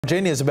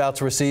Virginia is about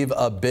to receive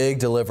a big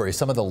delivery.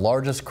 Some of the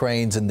largest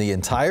cranes in the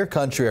entire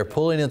country are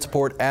pulling in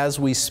support as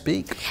we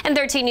speak. And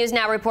 13 News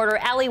Now reporter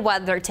Allie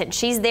Weatherton,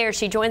 she's there.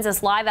 She joins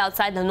us live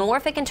outside the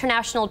Norfolk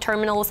International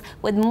Terminals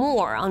with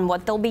more on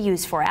what they'll be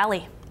used for.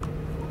 Allie.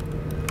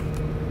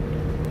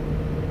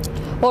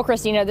 Well,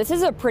 Christina, this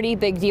is a pretty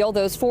big deal.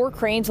 Those 4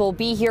 cranes will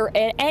be here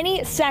at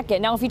any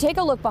second. Now, if you take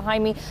a look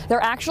behind me,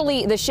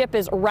 the ship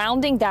is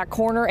rounding that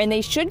corner, and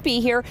they should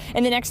be here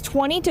in the next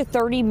 20 to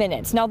 30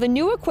 minutes. Now, the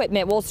new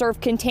equipment will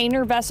serve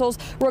container vessels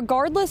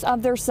regardless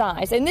of their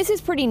size. And this is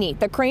pretty neat.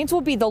 The cranes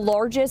will be the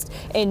largest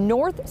in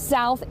North,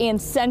 South,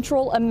 and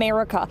Central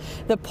America.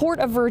 The Port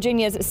of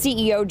Virginia's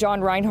CEO,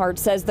 John Reinhardt,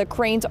 says the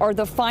cranes are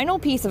the final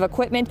piece of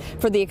equipment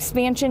for the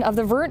expansion of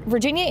the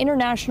Virginia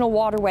International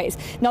Waterways.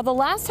 Now, the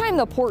last time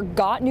the port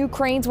got new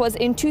cranes was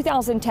in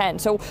 2010.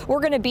 So we're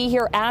going to be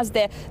here as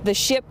the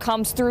ship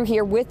comes through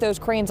here with those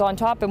cranes on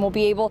top, and we'll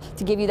be able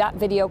to give you that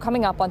video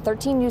coming up on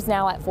 13 News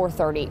Now at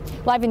 4:30.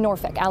 Live in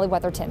Norfolk, Allie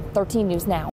Weatherton, 13 News Now.